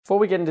Before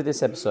we get into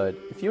this episode,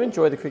 if you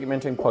enjoy the Cricket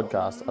Mentoring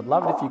podcast, I'd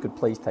love it if you could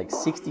please take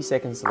 60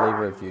 seconds to leave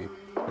a review,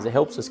 as it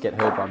helps us get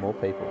heard by more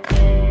people.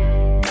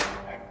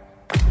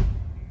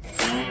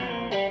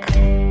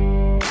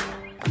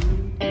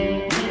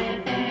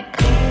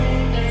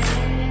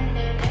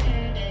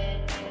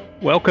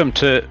 Welcome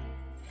to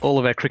all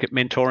of our Cricket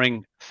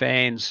Mentoring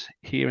fans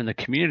here in the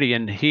community.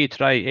 And here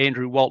today,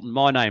 Andrew Walton,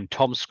 my name,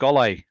 Tom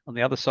Scollay on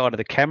the other side of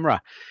the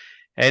camera.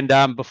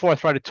 And before I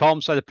throw to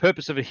Tom, so the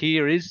purpose of it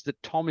here is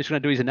that Tom is going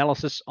to do his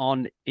analysis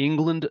on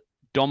England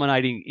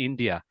dominating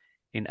India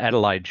in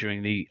Adelaide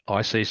during the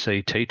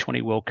ICC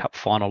T20 World Cup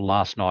final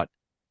last night.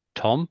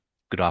 Tom,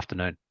 good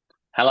afternoon.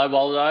 Hello,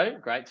 Waldo.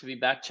 Great to be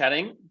back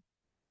chatting.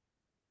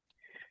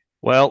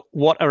 Well,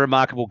 what a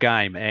remarkable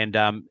game.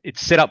 And it's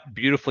set up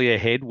beautifully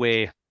ahead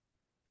where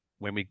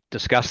when we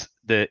discuss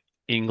the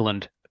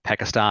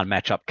England-Pakistan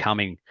matchup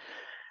coming,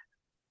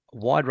 a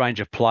wide range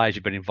of players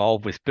you've been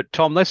involved with. But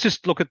Tom, let's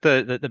just look at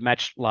the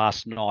match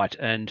last night.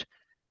 And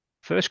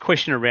first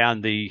question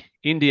around the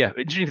India.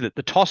 Interesting that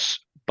the toss,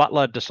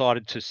 Buttler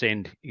decided to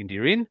send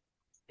India in.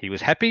 He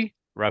was happy.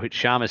 Rohit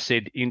Sharma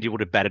said India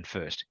would have batted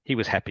first. He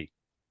was happy.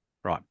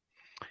 Right.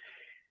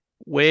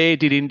 Where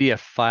did India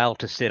fail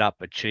to set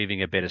up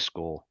achieving a better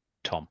score,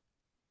 Tom?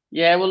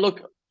 Yeah, well,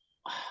 look,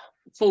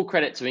 full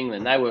credit to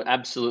England. They were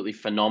absolutely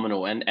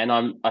phenomenal. And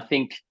I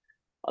think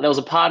there was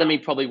a part of me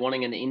probably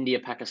wanting an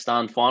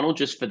India-Pakistan final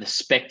just for the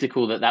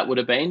spectacle that would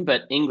have been.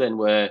 But England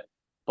were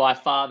by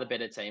far the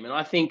better team. And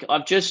I think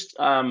I've just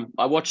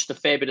I watched a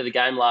fair bit of the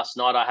game last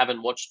night. I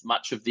haven't watched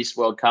much of this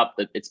World Cup.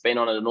 It's been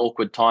on at an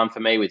awkward time for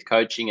me with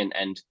coaching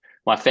and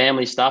my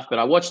family stuff. But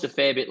I watched a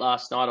fair bit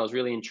last night. I was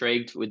really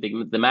intrigued with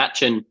the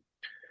match. And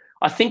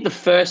I think the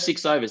first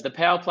 6 overs, the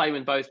power play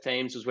with both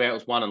teams was where it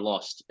was won and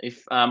lost.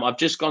 If I've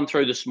just gone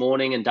through this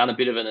morning and done a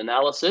bit of an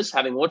analysis,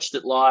 having watched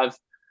it live,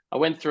 I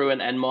went through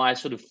and my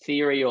sort of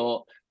theory you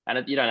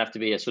don't have to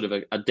be a sort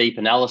of a deep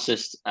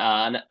analysis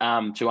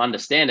to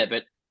understand it,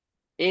 but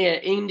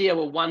India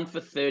were 1 for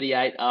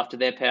 38 after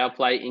their power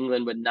play.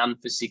 England were none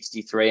for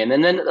 63. And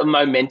then the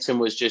momentum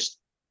was just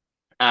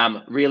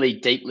really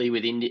deeply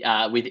with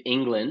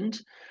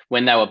England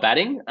when they were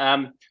batting.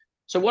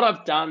 So what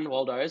I've done,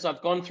 Waldo, is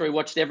I've gone through,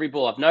 watched every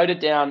ball. I've noted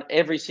down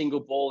every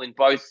single ball in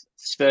both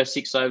first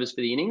 6 overs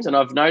for the innings, and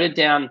I've noted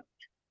down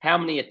how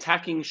many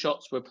attacking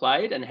shots were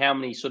played and how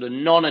many sort of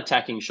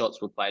non-attacking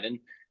shots were played.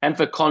 And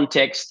for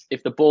context,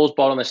 if the ball's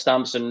bowled on the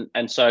stumps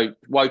and so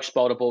Woakes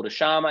bowled a ball to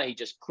Sharma, he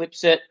just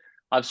clips it.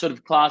 I've sort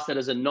of classed that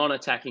as a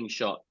non-attacking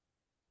shot.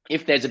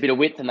 If there's a bit of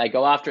width and they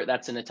go after it,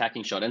 that's an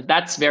attacking shot. And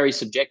that's very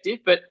subjective.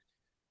 But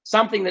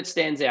something that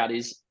stands out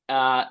is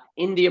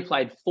India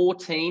played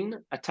 14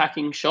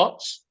 attacking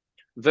shots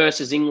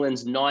versus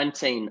England's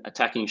 19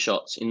 attacking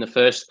shots in the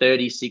first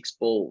 36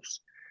 balls.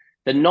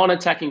 The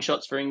non-attacking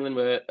shots for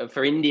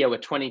India were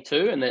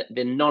 22, and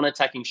the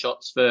non-attacking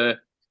shots for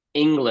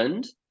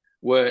England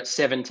were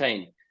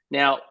 17.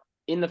 Now,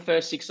 in the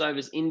first 6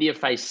 overs, India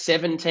faced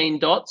 17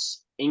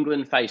 dots,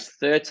 England faced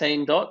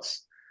 13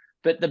 dots.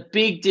 But the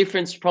big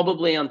difference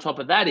probably on top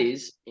of that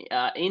is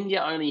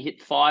India only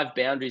hit 5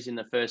 boundaries in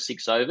the first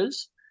 6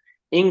 overs.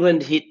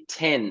 England hit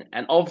 10,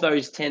 and of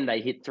those 10,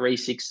 they hit 3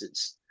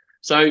 sixes.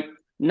 So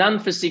none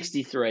for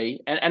 63,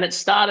 and it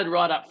started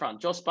right up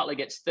front. Jos Buttler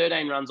gets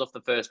 13 runs off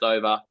the first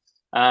over.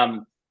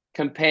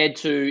 Compared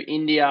to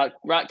India,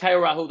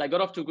 KL Rahul, they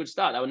got off to a good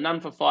start. They were none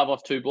for 5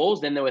 off 2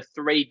 balls. Then there were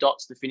 3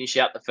 dots to finish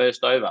out the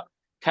first over.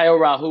 KL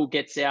Rahul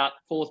gets out,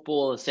 4th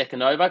ball of the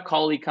second over.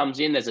 Kohli comes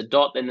in, there's a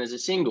dot, then there's a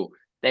single.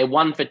 They're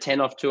 1 for 10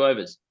 off 2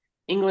 overs.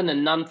 England are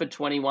none for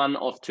 21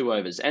 off 2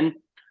 overs. And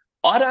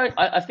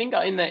I think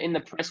in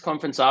the press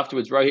conference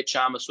afterwards, Rohit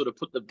Sharma sort of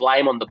put the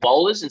blame on the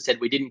bowlers and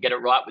said we didn't get it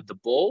right with the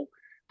ball.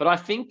 But I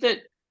think that,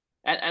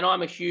 and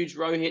I'm a huge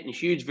Rohit and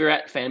huge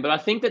Virat fan, but I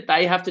think that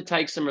they have to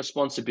take some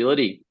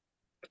responsibility.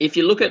 If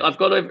you look at, I've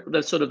got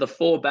the sort of the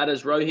 4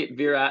 batters, Rohit,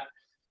 Virat,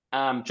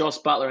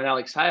 Jos Buttler and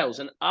Alex Hales.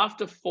 And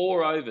after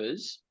 4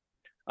 overs,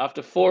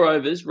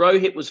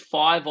 Rohit was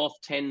 5 off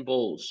 10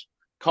 balls.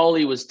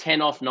 Kohli was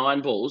 10 off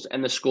 9 balls,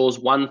 and the score's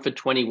 1 for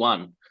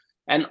 21.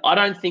 And I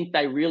don't think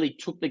they really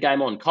took the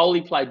game on.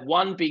 Kohli played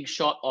 1 big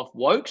shot off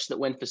Woakes that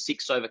went for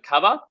 6 over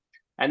cover.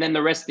 And then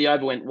the rest of the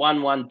over went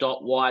 1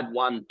 dot wide,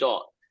 1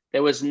 dot.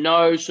 There was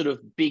no sort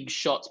of big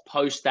shots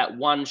post that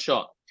 1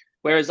 shot.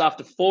 Whereas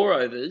after 4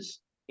 overs,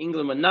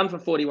 England were none for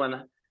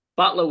 41.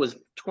 Buttler was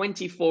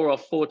 24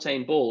 off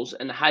 14 balls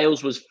and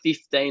Hales was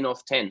 15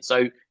 off 10.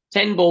 So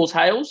 10 balls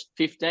Hales,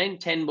 15,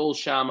 10 balls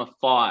Sharma,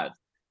 5.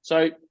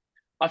 So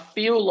I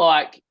feel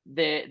like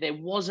there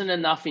wasn't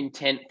enough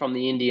intent from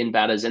the Indian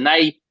batters, and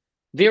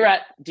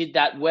Virat did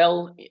that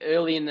well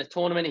early in the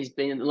tournament. He's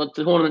been the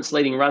tournament's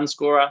leading run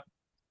scorer.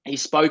 He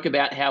spoke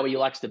about how he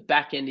likes to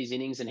back end his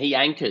innings and he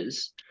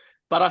anchors.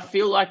 But I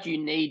feel like you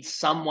need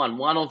someone,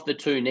 one of the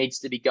two needs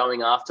to be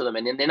going after them.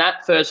 And in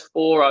that first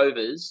 4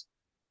 overs,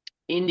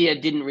 India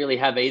didn't really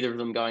have either of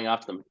them going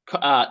after them.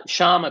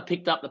 Sharma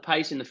picked up the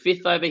pace in the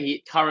 5th over. He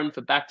hit Curran for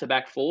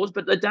back-to-back 4s,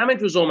 but the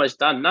damage was almost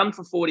done. None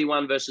for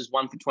 41 versus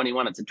 1 for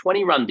 21. It's a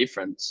 20-run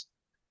difference.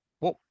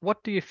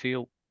 What do you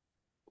feel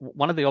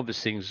one of the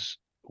obvious things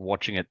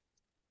watching it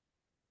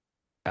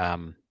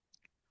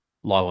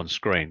live on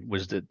screen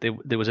was that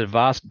there was a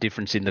vast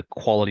difference in the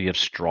quality of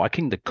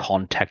striking, the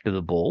contact of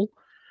the ball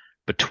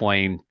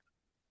between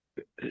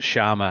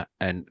Sharma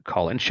and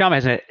Cole. And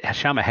Sharma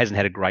hasn't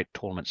had a great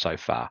tournament so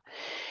far.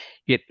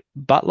 Yet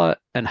Butler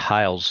and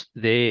Hales,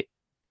 they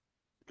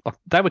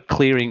were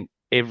clearing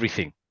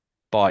everything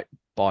by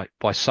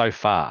so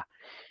far.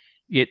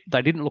 Yet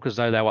they didn't look as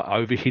though they were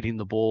overhitting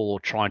the ball or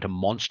trying to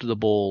monster the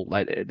ball.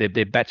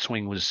 Their bat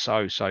swing was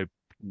so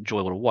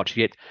enjoyable to watch.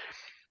 Yet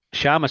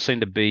Sharma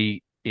seemed to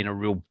be in a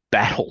real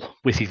battle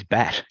with his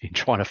bat in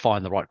trying to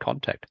find the right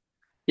contact.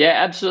 Yeah,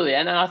 absolutely.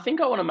 And I think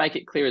I want to make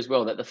it clear as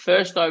well that the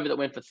first over that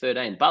went for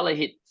 13, Butler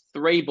hit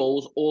 3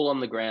 balls all on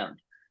the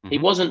ground. Mm-hmm. He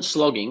wasn't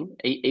slogging.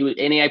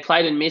 He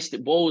played and missed. The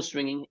ball was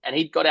swinging, and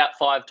he'd got out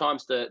 5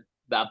 times to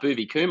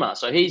Bhuvi Kumar.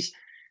 So he's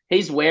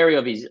wary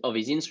of his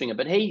in-swinger,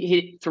 but he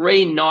hit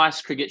 3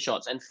 nice cricket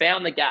shots and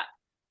found the gap.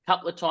 A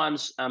couple of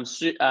times,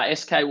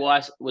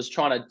 SKY was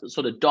trying to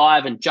sort of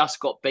dive and just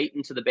got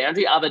beaten to the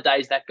boundary. Other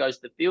days, that goes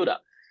to the fielder.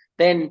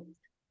 Then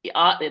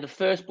the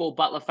first ball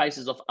Butler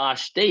faces off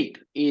Arshdeep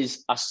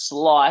is a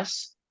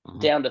slice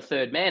down to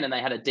third man, and they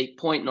had a deep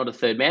point, not a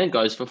third man, and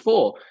goes for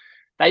 4.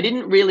 They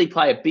didn't really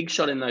play a big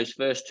shot in those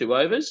first 2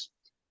 overs,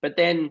 but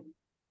then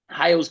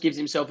Hales gives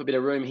himself a bit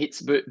of room,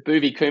 hits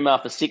Bhuvi Kumar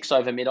for 6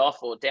 over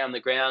mid-off or down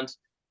the ground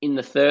in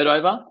the 3rd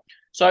over.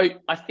 So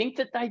I think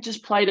that they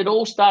just played, it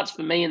all starts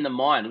for me in the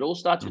mind. It all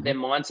starts with their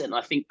mindset, and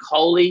I think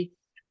Kohli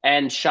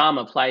and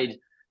Sharma played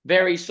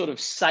very sort of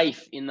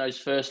safe in those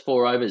first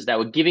 4 overs. They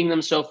were giving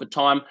themselves a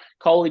time.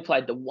 Kohli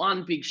played the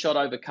one big shot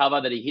over cover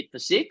that he hit for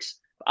 6.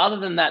 Other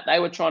than that, they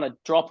were trying to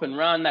drop and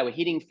run. They were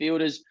hitting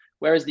fielders,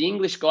 whereas the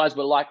English guys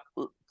were like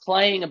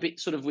playing a bit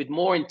sort of with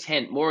more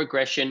intent, more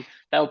aggression.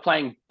 They were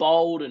playing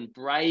bold and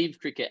brave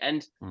cricket.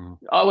 And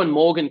Owen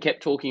Morgan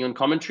kept talking on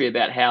commentary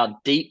about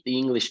how deep the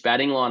English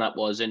batting lineup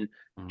was. And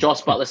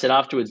Joss Butler said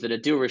afterwards that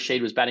Adil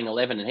Rashid was batting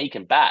 11 and he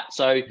can bat.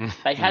 So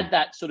they had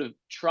that sort of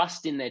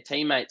trust in their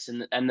teammates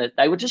and that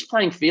they were just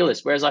playing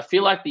fearless. Whereas I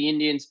feel like the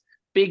Indians,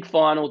 big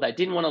final, they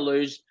didn't want to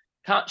lose.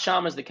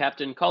 Sharma's the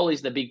captain.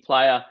 Kohli's the big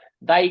player.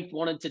 They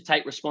wanted to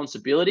take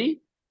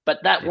responsibility, but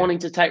that wanting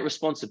to take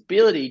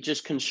responsibility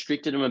just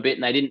constricted them a bit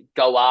and they didn't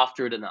go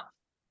after it enough.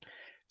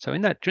 So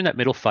during that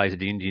middle phase of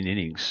the Indian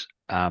innings,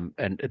 and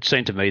it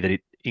seemed to me that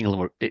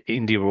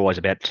India were always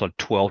about sort of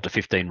 12 to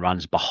 15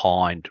 runs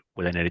behind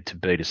where they needed to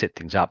be to set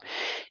things up.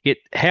 Yet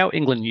how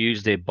England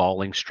used their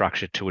bowling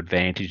structure to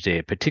advantage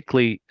there,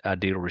 particularly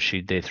Adil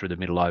Rashid there through the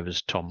middle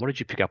overs. Tom, what did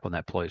you pick up on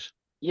that, please?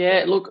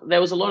 Yeah, look,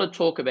 there was a lot of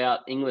talk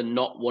about England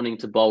not wanting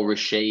to bowl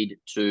Rashid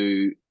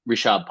to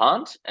Rishabh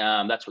Pant.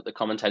 That's what the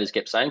commentators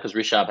kept saying because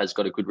Rishabh has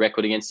got a good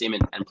record against him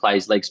and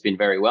plays leg spin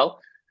very well.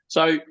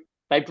 So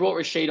they brought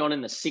Rashid on in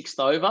the 6th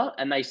over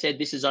and they said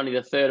this is only the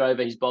 3rd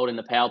over he's bowled in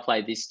the power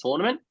play this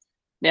tournament.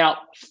 Now,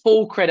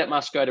 full credit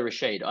must go to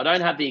Rashid. I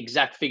don't have the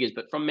exact figures,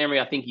 but from memory,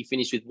 I think he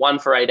finished with 1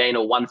 for 18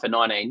 or 1 for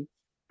 19.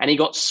 And he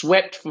got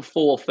swept for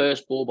 4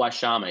 first ball by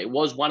Sharma. It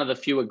was one of the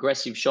few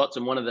aggressive shots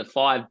and one of the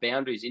 5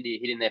 boundaries India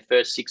hit in their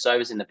first 6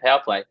 overs in the power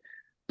play.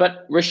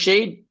 But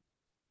Rashid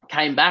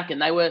came back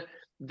and they were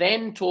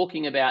then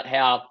talking about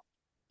how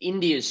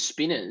India's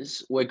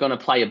spinners were going to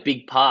play a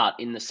big part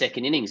in the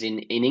second innings, in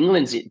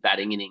England's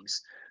batting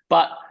innings.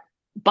 But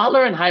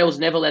Butler and Hales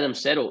never let them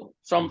settle.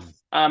 From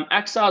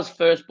Aksar's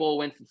first ball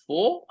went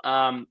for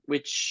 4,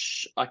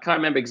 which I can't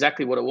remember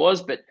exactly what it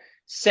was, but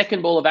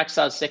second ball of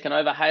Aksar's second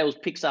over, Hales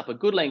picks up a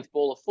good length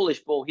ball, a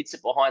fullish ball, hits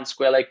it behind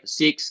square leg for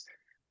 6.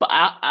 But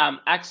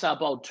Aksar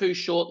bowled 2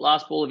 short,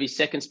 last ball of his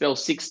second spell,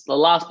 6. The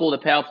last ball of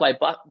the power play,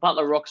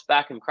 Butler rocks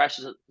back and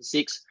crashes it for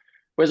 6.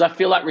 Whereas I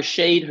feel like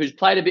Rashid, who's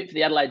played a bit for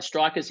the Adelaide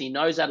Strikers, he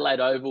knows Adelaide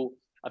Oval.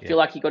 I feel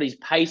like he got his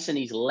pace and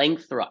his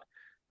length right.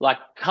 Like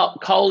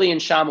Kohli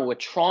and Sharma were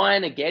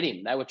trying to get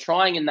him. They were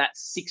trying in that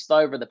 6th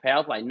over of the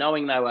power play,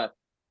 knowing they were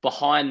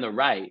behind the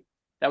rate.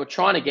 They were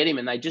trying to get him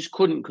and they just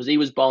couldn't because he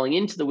was bowling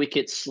into the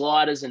wickets,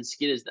 sliders and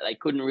skidders that they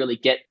couldn't really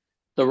get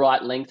the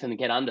right length and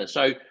get under.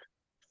 So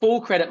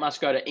full credit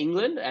must go to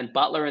England and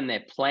Butler and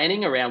their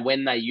planning around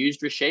when they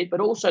used Rashid,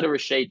 but also to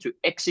Rashid to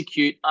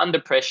execute under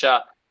pressure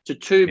to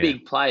 2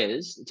 big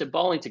players, to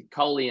bowling to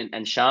Kohli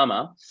and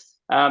Sharma.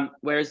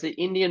 Whereas the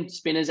Indian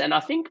spinners, and I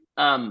think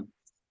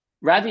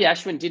Ravi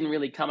Ashwin didn't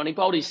really come on. He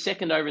bowled his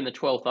second over in the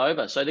 12th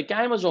over. So the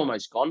game was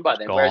almost gone by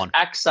then. Whereas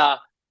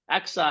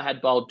Aksar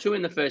had bowled 2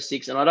 in the first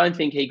 6, and I don't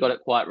think he got it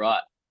quite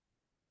right.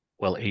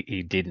 Well,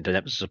 he didn't. And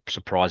that was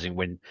surprising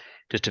when,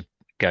 just to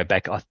go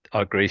back, I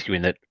agree with you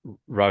in that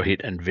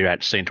Rohit and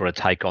Virat seemed to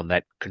take on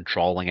that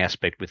controlling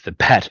aspect with the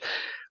bat.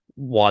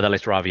 Why they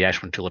left Ravi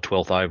Ashwin until the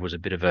 12th over was a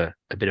bit of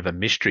a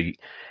mystery.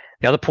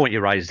 The other point you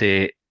raised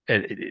there,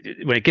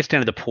 when it gets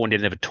down to the point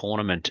end of a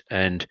tournament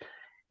and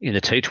in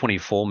the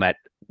T20 format,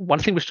 one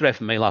thing that stood out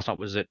for me last night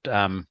was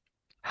that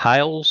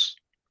Hales,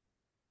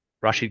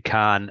 Rashid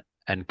Khan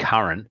and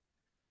Curran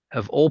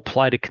have all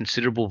played a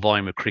considerable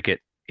volume of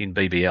cricket in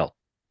BBL.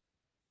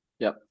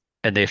 Yep.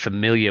 And they're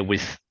familiar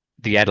with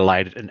the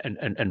Adelaide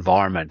and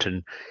environment.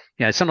 And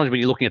sometimes when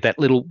you're looking at that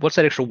what's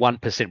that extra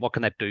 1%? What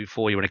can that do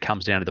for you when it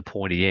comes down to the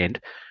pointy end?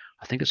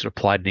 I think it sort of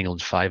played in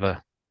England's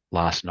favour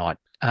last night.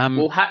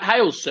 Well,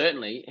 Hales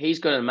certainly. He's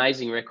got an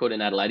amazing record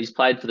in Adelaide. He's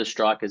played for the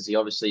Strikers.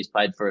 He's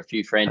played for a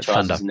few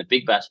franchises in the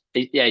Big Bash.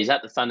 He's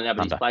at the Thunder now,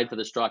 but he's played for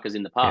the Strikers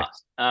in the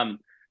past. Yeah.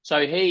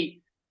 So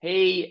he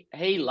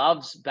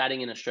loves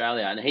batting in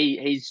Australia, and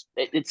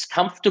it's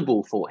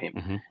comfortable for him.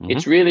 Mm-hmm.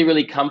 It's really,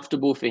 really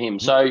comfortable for him.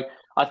 Mm-hmm. So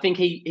I think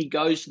he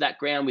goes to that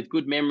ground with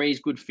good memories,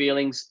 good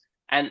feelings,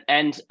 but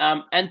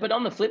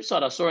on the flip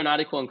side, I saw an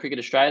article on Cricket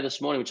Australia this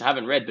morning, which I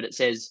haven't read, but it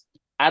says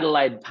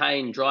Adelaide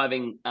Payne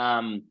driving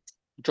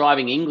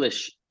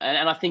English,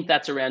 and I think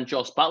that's around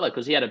Jos Buttler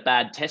because he had a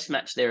bad Test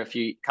match there a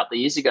couple of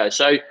years ago.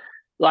 So,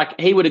 like,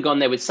 he would have gone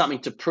there with something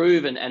to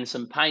prove and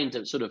some pain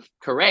to sort of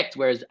correct,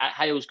 whereas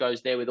Hales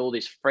goes there with all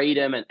this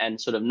freedom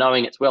and sort of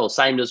knowing it's well,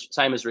 same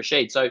as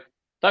Rashid. So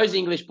those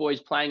English boys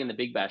playing in the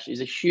Big Bash is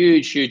a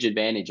huge, huge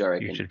advantage, I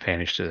reckon. Huge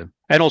advantage to them.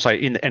 And also,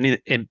 in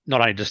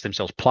not only just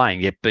themselves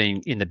playing, yet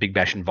being in the Big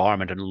Bash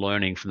environment and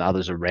learning from the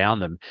others around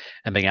them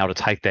and being able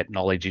to take that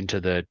knowledge into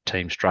the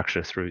team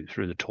structure through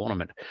the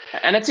tournament.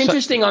 And it's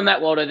interesting on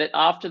that, Walter, that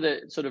after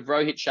the sort of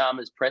Rohit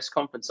Sharma's press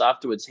conference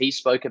afterwards, he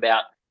spoke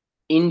about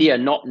India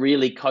not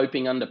really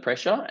coping under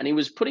pressure, and he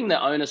was putting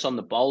the onus on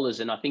the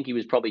bowlers. And I think he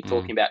was probably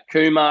talking about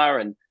Kumar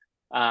and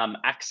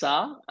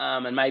Axar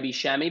and maybe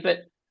Shami,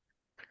 but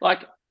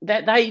like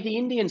the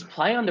Indians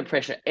play under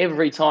pressure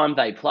every time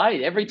they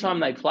play. Every time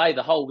they play,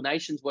 the whole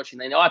nation's watching.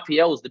 The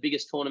IPL is the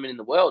biggest tournament in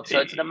the world, so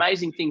it's an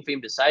amazing thing for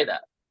him to say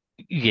that.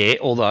 Yeah,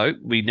 although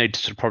we need to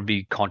sort of probably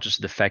be conscious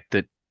of the fact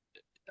that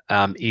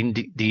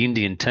the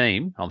Indian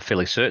team, I'm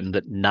fairly certain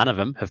that none of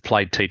them have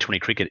played T20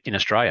 cricket in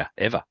Australia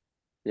ever.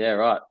 Yeah,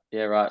 right.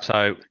 Yeah, right.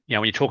 So,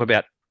 when you talk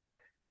about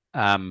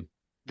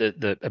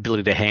the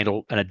ability to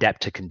handle and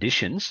adapt to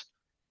conditions,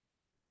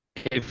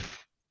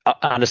 if I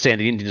understand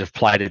the Indians have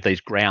played at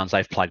these grounds,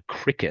 they've played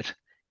cricket,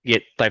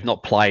 yet they've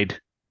not played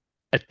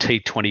a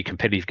T20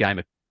 competitive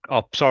game.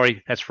 Oh,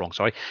 sorry, that's wrong.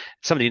 Sorry,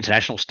 some of the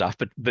international stuff,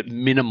 but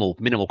minimal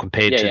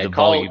compared to the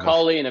volume.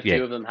 Kohli and a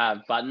few of them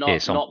have, but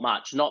not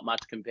much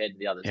compared to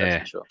the others.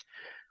 That's for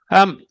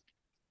sure.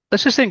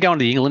 Let's just then go on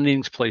to the England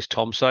innings, please,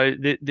 Tom. So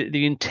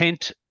the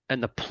intent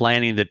and the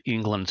planning that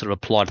England sort of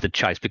applied to the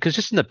chase, because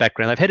just in the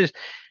background,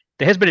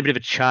 there has been a bit of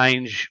a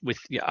change with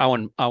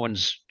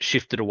Owen's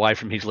shifted away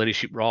from his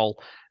leadership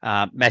role.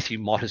 Matthew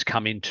Mott has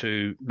come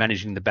into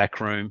managing the back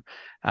room.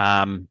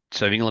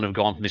 So England have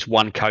gone from this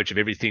one coach of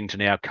everything to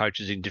now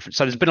coaches in different.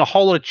 So there's been a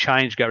whole lot of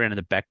change going around in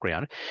the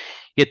background.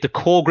 Yet the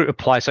core group of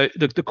players, so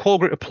the core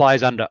group of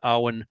players under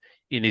Owen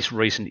in this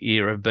recent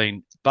era have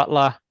been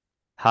Buttler,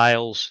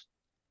 Hales.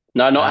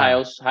 No, not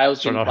Hales.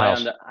 Hales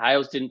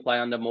didn't play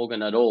under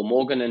Morgan at all.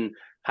 Morgan and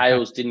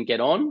Hales didn't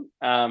get on.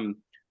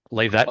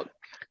 Leave that.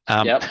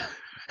 Yep.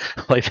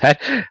 Leave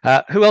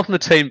that. Who else on the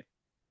team?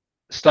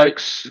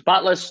 Stokes.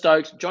 Buttler,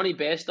 Stokes, Johnny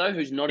Bairstow,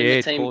 who's not in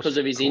the team because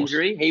of his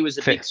injury. He was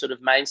a big sort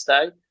of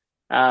mainstay.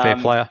 Fair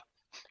player.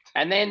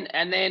 And then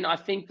I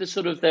think the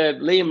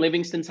Liam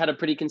Livingston's had a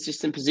pretty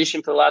consistent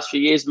position for the last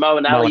few years.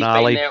 Moeen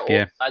Ali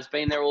has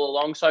been there all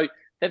along. So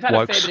they've had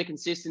a fair bit of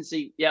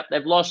consistency. Yep,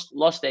 they've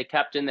lost their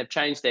captain. They've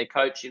changed their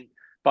coach in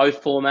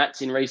both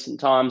formats in recent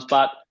times,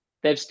 but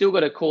they've still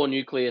got a core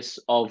nucleus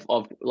of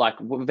like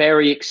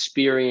very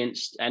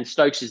experienced, and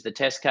Stokes is the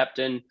test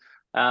captain.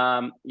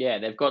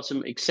 They've got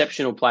some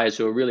exceptional players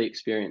who are really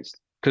experienced.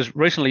 Because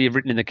recently you've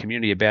written in the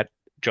community about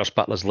Jos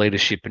Buttler's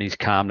leadership and his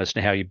calmness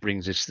and how he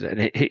brings this.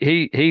 And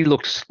he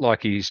looks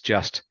like he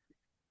just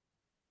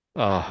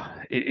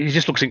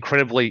looks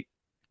incredibly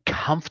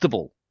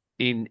comfortable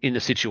in the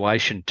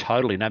situation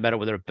totally, no matter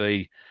whether it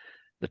be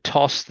the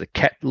toss, the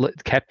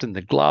captain,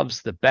 the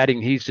gloves, the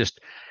batting. He's just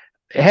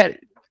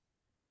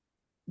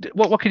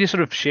what can you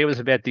sort of share with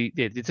us about the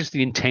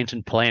intent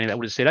and planning that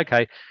would have said,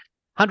 okay,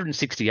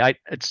 168,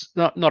 it's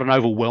not an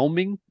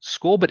overwhelming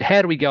score, but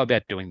how do we go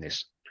about doing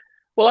this?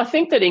 Well, I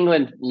think that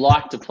England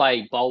like to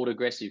play bold,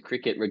 aggressive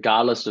cricket,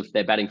 regardless of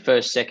their batting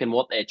first, second,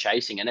 what they're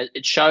chasing. And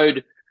it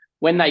showed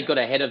when they got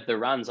ahead of the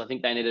runs. I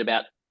think they needed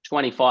about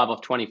 25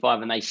 off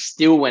 25, and they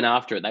still went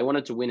after it. They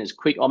wanted to win as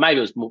quick, or maybe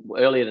it was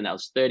earlier than that. It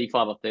was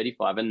 35 off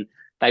 35, and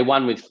they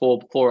won with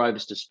four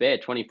overs to spare,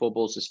 24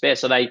 balls to spare.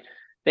 So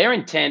their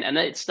intent, and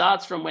it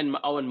starts from when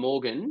Owen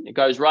Morgan, it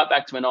goes right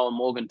back to when Owen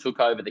Morgan took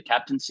over the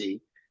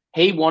captaincy.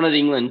 He wanted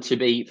England to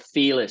be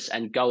fearless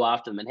and go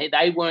after them. And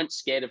they weren't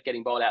scared of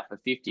getting bowled out for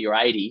 50 or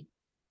 80,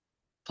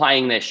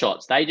 playing their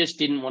shots. They just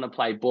didn't want to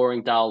play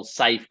boring, dull,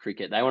 safe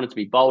cricket. They wanted to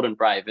be bold and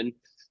brave.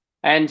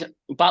 And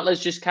Buttler's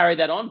just carried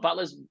that on.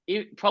 Buttler's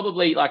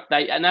probably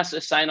and that's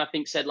a saying I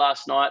think said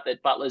last night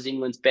that Buttler's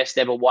England's best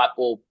ever white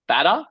ball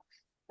batter.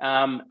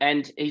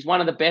 And he's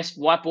one of the best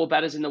white ball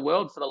batters in the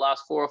world for the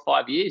last 4 or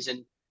 5 years.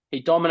 And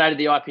he dominated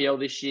the IPL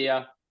this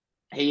year.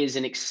 He is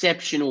an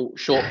exceptional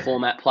short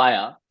format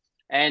player.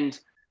 And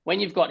when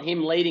you've got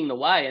him leading the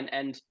way,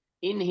 and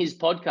in his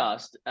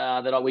podcast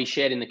that we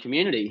shared in the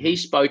community, he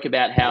spoke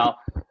about how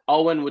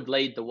Owen would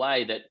lead the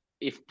way, that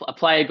if a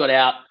player got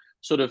out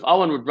sort of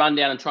Owen would run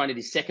down and try and hit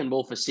his second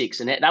ball for 6.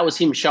 And that was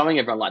him showing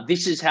everyone, like,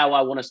 this is how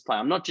I want us to play.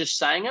 I'm not just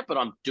saying it, but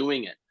I'm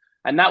doing it.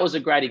 And that was a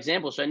great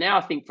example. So now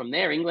I think from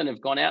there, England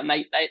have gone out and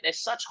they're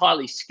such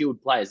highly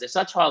skilled players. They're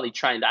such highly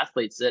trained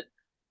athletes that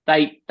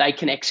they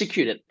can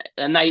execute it,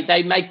 and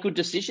they make good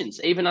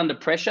decisions. Even under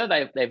pressure,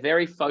 they're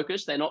very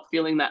focused. They're not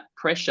feeling that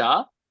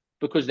pressure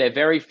because they're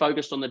very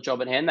focused on the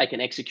job at hand. They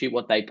can execute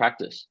what they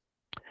practice.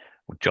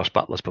 Josh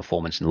Butler's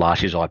performance in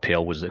last year's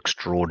IPL was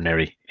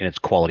extraordinary in its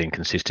quality and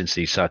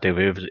consistency. So if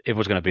there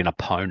was going to be an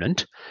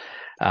opponent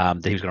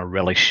that he was going to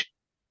relish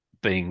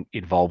being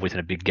involved with in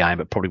a big game,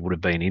 it probably would have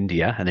been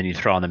India. And then you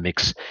throw in the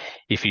mix,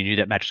 if you knew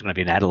that match was going to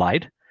be in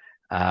Adelaide,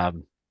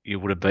 he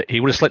would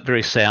have slept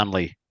very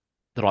soundly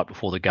the night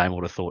before the game, I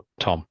would have thought,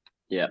 Tom.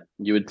 Yeah,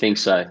 you would think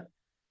so.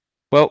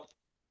 Well,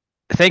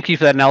 thank you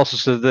for that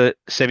analysis of the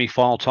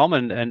semi-final, Tom,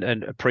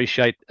 and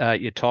appreciate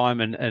your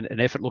time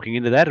and effort looking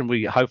into that. And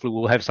we hopefully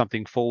will have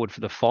something forward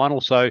for the final.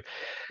 So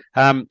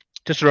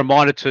just a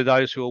reminder to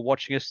those who are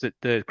watching us that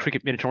the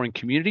cricket mentoring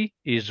community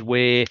is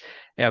where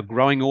our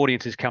growing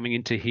audience is coming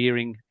into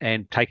hearing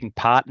and taking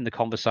part in the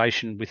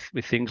conversation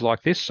with things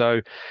like this.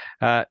 So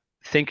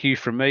thank you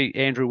from me,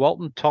 Andrew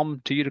Walton. Tom,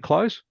 to you to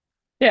close.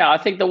 Yeah, I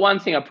think the one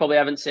thing I probably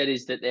haven't said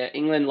is that I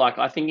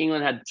think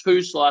England had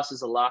 2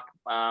 slices of luck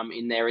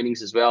in their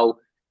innings as well,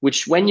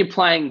 which when you're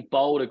playing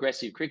bold,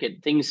 aggressive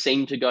cricket, things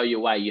seem to go your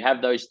way. You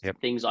have those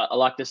things. I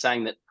like the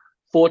saying that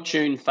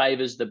fortune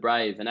favours the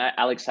brave. And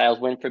Alex Hales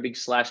went for a big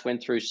slash,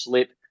 went through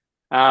slip.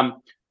 But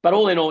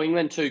all in all,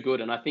 England too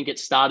good. And I think it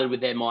started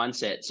with their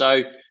mindset.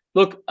 So,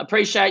 look,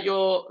 appreciate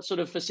your sort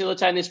of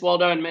facilitating this,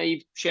 Waldo, and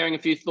me sharing a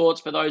few thoughts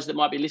for those that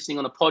might be listening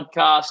on the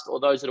podcast or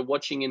those that are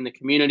watching in the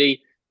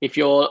community. If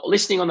you're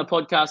listening on the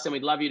podcast, then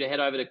we'd love you to head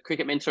over to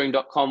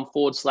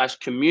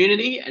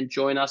cricketmentoring.com/community and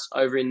join us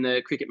over in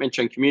the Cricket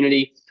Mentoring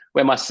community,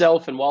 where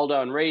myself and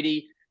Waldo and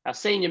Reedy, our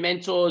senior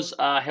mentors,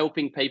 are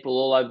helping people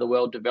all over the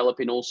world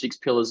develop in all 6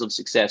 pillars of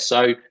success.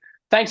 So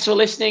thanks for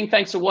listening.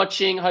 Thanks for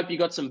watching. Hope you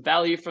got some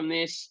value from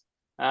this.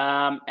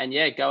 And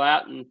yeah, go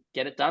out and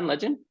get it done,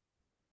 legend.